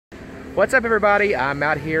What's up, everybody? I'm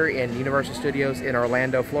out here in Universal Studios in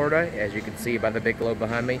Orlando, Florida, as you can see by the big globe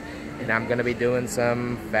behind me, and I'm going to be doing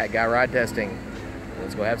some fat guy ride testing.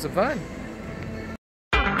 Let's go have some fun.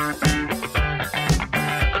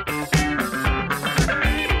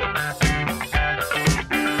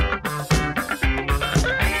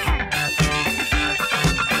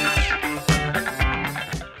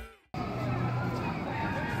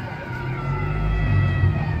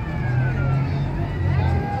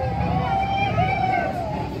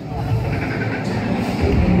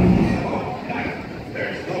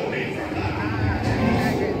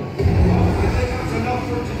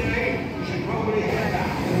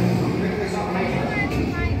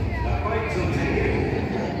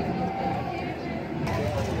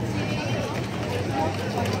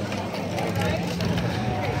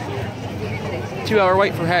 Two-hour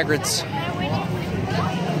wait for Hagrid's.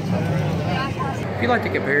 If you'd like to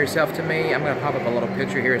compare yourself to me, I'm going to pop up a little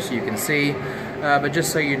picture here so you can see. But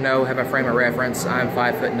just so you know, have a frame of reference, I'm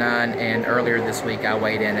 5'9", and earlier this week I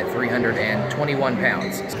weighed in at 321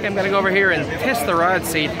 pounds. Okay, I'm going to go over here and test the ride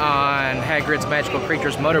seat on Hagrid's Magical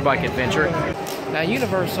Creatures Motorbike Adventure. Now,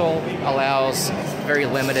 Universal allows very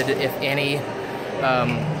limited, if any,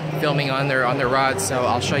 filming on their rides, so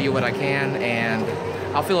I'll show you what I can, and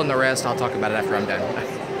I'll fill in the rest. I'll talk about it after I'm done.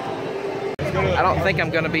 I don't think I'm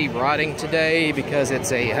going to be riding today because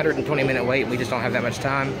it's a 120-minute wait and we just don't have that much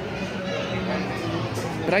time.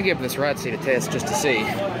 But I give this ride seat a test just to see.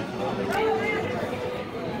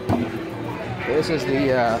 This is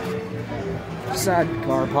the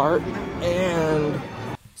sidecar part, and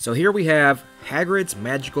so here we have Hagrid's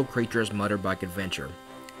Magical Creatures Motorbike Adventure.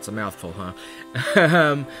 It's a mouthful, huh?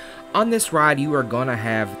 On this ride, you are going to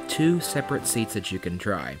have two separate seats that you can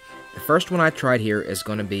try. The first one I tried here is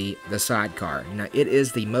going to be the sidecar. Now, it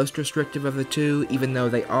is the most restrictive of the two, even though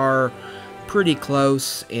they are pretty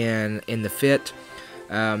close in the fit.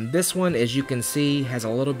 This one, as you can see, has a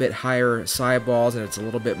little bit higher sidewalls, and it's a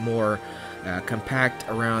little bit more compact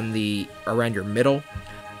around your middle.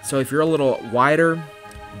 So if you're a little wider,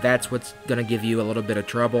 that's what's going to give you a little bit of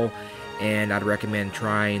trouble, and I'd recommend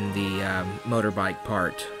trying the motorbike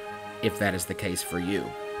part if that is the case for you.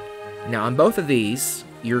 Now, on both of these,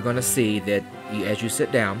 you're going to see that as you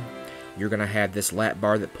sit down, you're going to have this lap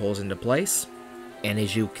bar that pulls into place. And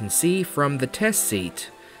as you can see from the test seat,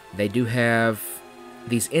 they do have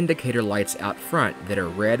these indicator lights out front that are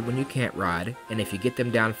red when you can't ride, and if you get them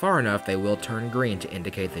down far enough, they will turn green to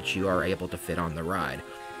indicate that you are able to fit on the ride.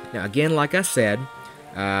 Now, again, like I said,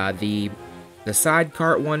 the side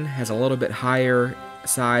cart one has a little bit higher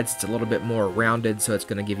sides. It's a little bit more rounded, so it's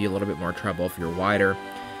going to give you a little bit more trouble if you're wider.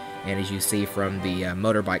 And as you see from the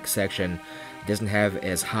motorbike section, it doesn't have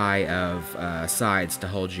as high of sides to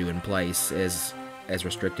hold you in place as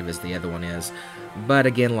restrictive as the other one is. But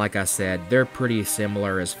again, like I said, they're pretty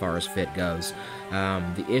similar as far as fit goes.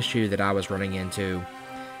 The issue that I was running into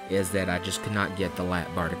is that I just could not get the lap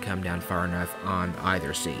bar to come down far enough on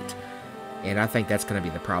either seat. And I think that's going to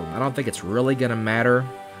be the problem. I don't think it's really going to matter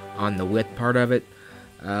on the width part of it,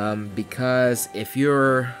 because if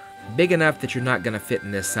you're big enough that you're not going to fit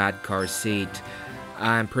in this sidecar seat,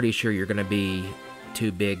 I'm pretty sure you're going to be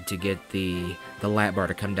too big to get the lap bar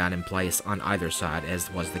to come down in place on either side,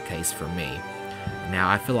 as was the case for me. Now,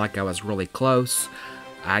 I feel like I was really close.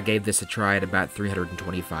 I gave this a try at about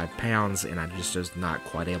 325 pounds, and I just was not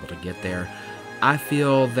quite able to get there. I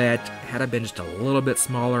feel that had I been just a little bit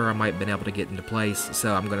smaller, I might have been able to get into place,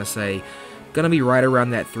 so I'm going to say going to be right around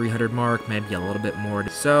that 300 mark, maybe a little bit more.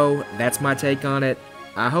 So that's my take on it.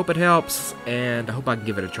 I hope it helps, and I hope I can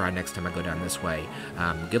give it a try next time I go down this way.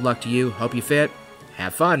 Good luck to you. Hope you fit.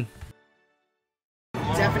 Have fun.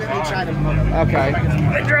 Definitely try the motorbike. Okay.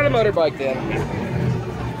 Try the motorbike then.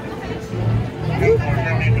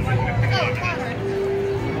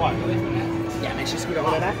 Yeah, make sure you scoot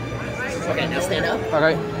over to that. Okay, now stand up.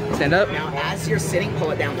 Okay. Stand up. Now, as you're sitting,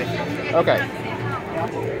 pull it down with you. Okay.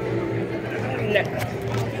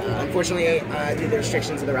 Unfortunately, due to the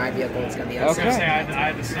restrictions of the ride vehicle, it's going to be outside. Okay.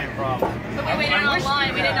 I had the same problem. But we waited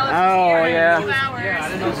online. We didn't know it was Oh, yeah. 2 hours. Yeah, I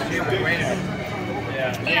didn't know it was you waited.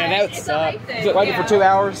 Yeah, that's it's Is it waiting for 2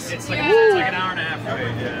 hours? It's like an hour and a half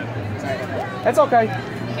wait, yeah. That's okay.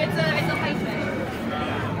 It's a height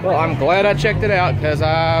thing. Well, I'm glad I checked it out because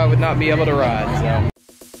I would not be able to ride, so.